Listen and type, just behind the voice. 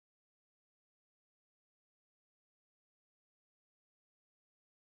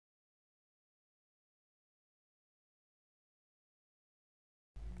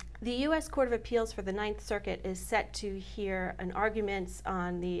The U.S. Court of Appeals for the Ninth Circuit is set to hear an argument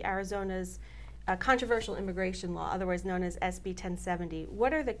on the Arizona's controversial immigration law, otherwise known as SB 1070.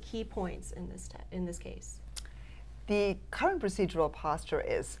 What are the key points in this case? The current procedural posture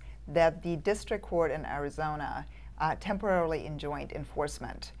is that the district court in Arizona temporarily enjoined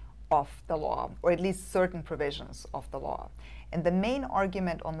enforcement of the law, or at least certain provisions of the law. And the main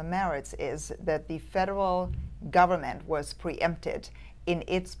argument on the merits is that the federal government was preempted in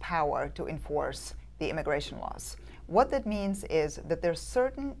its power to enforce the immigration laws. What that means is that there are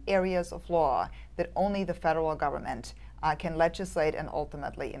certain areas of law that only the federal government can legislate and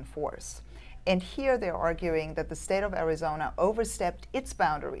ultimately enforce. And here they're arguing that the state of Arizona overstepped its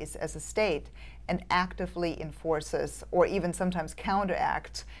boundaries as a state and actively enforces, or even sometimes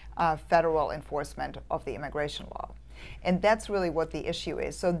counteracts, federal enforcement of the immigration law. And that's really what the issue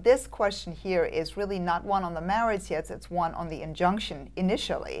is. So this question here is really not one on the merits yet, it's one on the injunction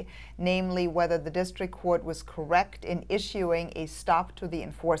initially, namely whether the district court was correct in issuing a stop to the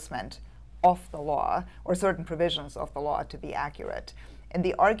enforcement of the law, or certain provisions of the law to be accurate. And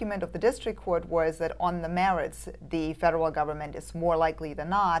the argument of the district court was that on the merits, the federal government is more likely than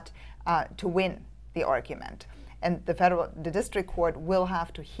not to win the argument. And the district court will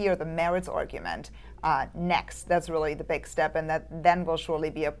have to hear the merits argument next. That's really the big step, and that then will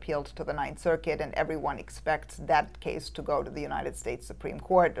surely be appealed to the Ninth Circuit, and everyone expects that case to go to the United States Supreme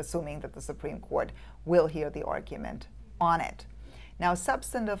Court, assuming that the Supreme Court will hear the argument on it. Now,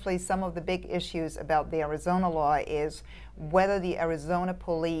 substantively, some of the big issues about the Arizona law is whether the Arizona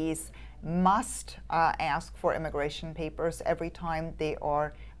police must ask for immigration papers every time they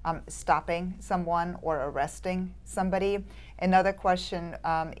are stopping someone or arresting somebody. Another question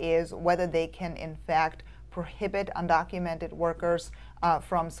is whether they can, in fact, prohibit undocumented workers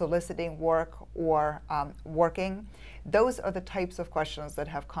from soliciting work or working. Those are the types of questions that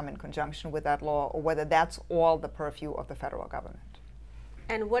have come in conjunction with that law, or whether that's all the purview of the federal government.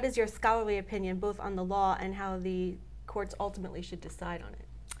 And what is your scholarly opinion both on the law and how the courts ultimately should decide on it?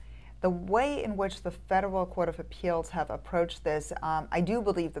 The way in which the Federal Court of Appeals have approached this, I do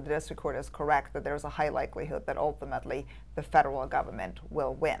believe that the district court is correct, that there's a high likelihood that ultimately the federal government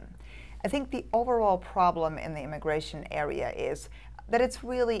will win. I think the overall problem in the immigration area is that it's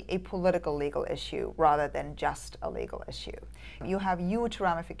really a political legal issue rather than just a legal issue. You have huge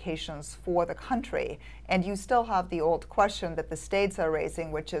ramifications for the country, and you still have the old question that the states are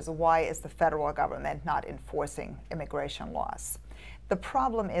raising, which is why is the federal government not enforcing immigration laws? The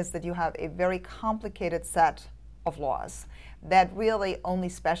problem is that you have a very complicated set of laws that really only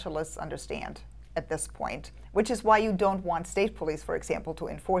specialists understand at this point, which is why you don't want state police, for example, to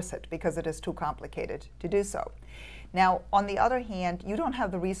enforce it, because it is too complicated to do so. Now, on the other hand, you don't have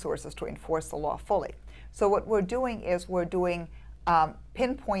the resources to enforce the law fully. So what we're doing is we're doing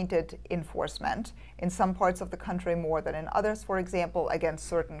pinpointed enforcement in some parts of the country more than in others, for example, against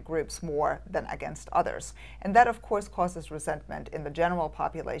certain groups more than against others. And that, of course, causes resentment in the general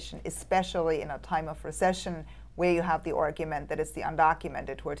population, especially in a time of recession where you have the argument that it's the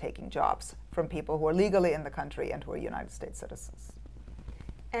undocumented who are taking jobs from people who are legally in the country and who are United States citizens.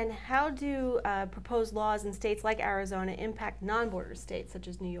 And how do proposed laws in states like Arizona impact non-border states such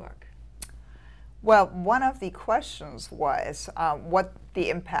as New York? Well, one of the questions was what the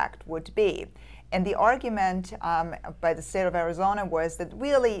impact would be. And the argument by the state of Arizona was that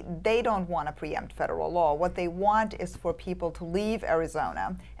really they don't want to preempt federal law. What they want is for people to leave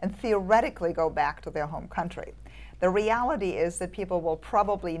Arizona and theoretically go back to their home country. The reality is that people will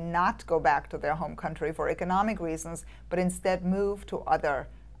probably not go back to their home country for economic reasons, but instead move to other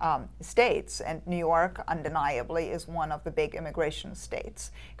states, and New York undeniably is one of the big immigration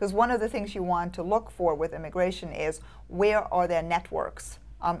states. Because one of the things you want to look for with immigration is where are there networks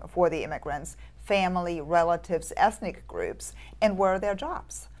for the immigrants, family, relatives, ethnic groups, and where are their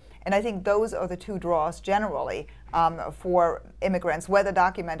jobs. And I think those are the two draws generally for immigrants, whether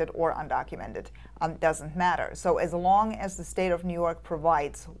documented or undocumented, doesn't matter. So as long as the state of New York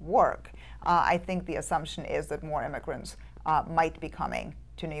provides work, I think the assumption is that more immigrants might be coming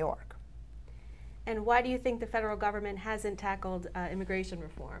to New York. And why do you think the federal government hasn't tackled immigration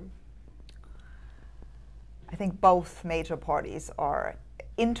reform? I think both major parties are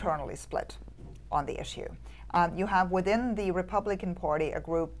internally split on the issue. You have within the Republican Party a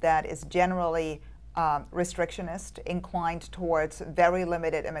group that is generally restrictionist, inclined towards very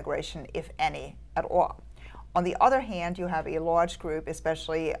limited immigration, if any at all. On the other hand, you have a large group,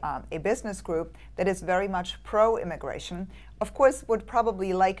 especially a business group, that is very much pro-immigration. Of course, would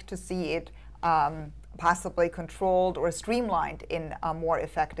probably like to see it possibly controlled or streamlined in more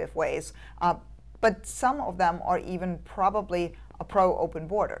effective ways. But some of them are even probably pro-open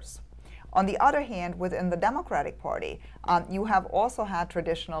borders. On the other hand, within the Democratic Party, you have also had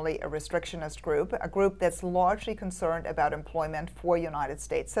traditionally a restrictionist group, a group that's largely concerned about employment for United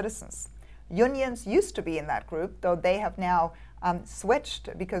States citizens. Unions used to be in that group, though they have now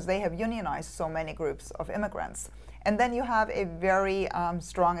switched because they have unionized so many groups of immigrants. And then you have a very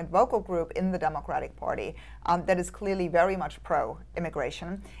strong and vocal group in the Democratic Party that is clearly very much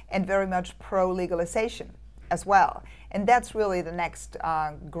pro-immigration and very much pro-legalization as well. And that's really the next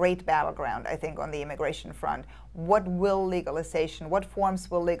great battleground, I think, on the immigration front. What forms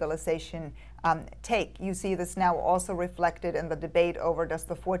will legalization take? You see this now also reflected in the debate over, does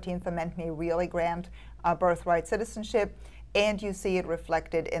the 14th Amendment really grant birthright citizenship? And you see it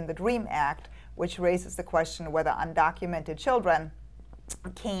reflected in the DREAM Act, which raises the question whether undocumented children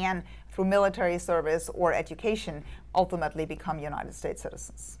can, through military service or education, ultimately become United States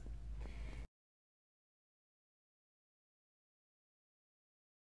citizens.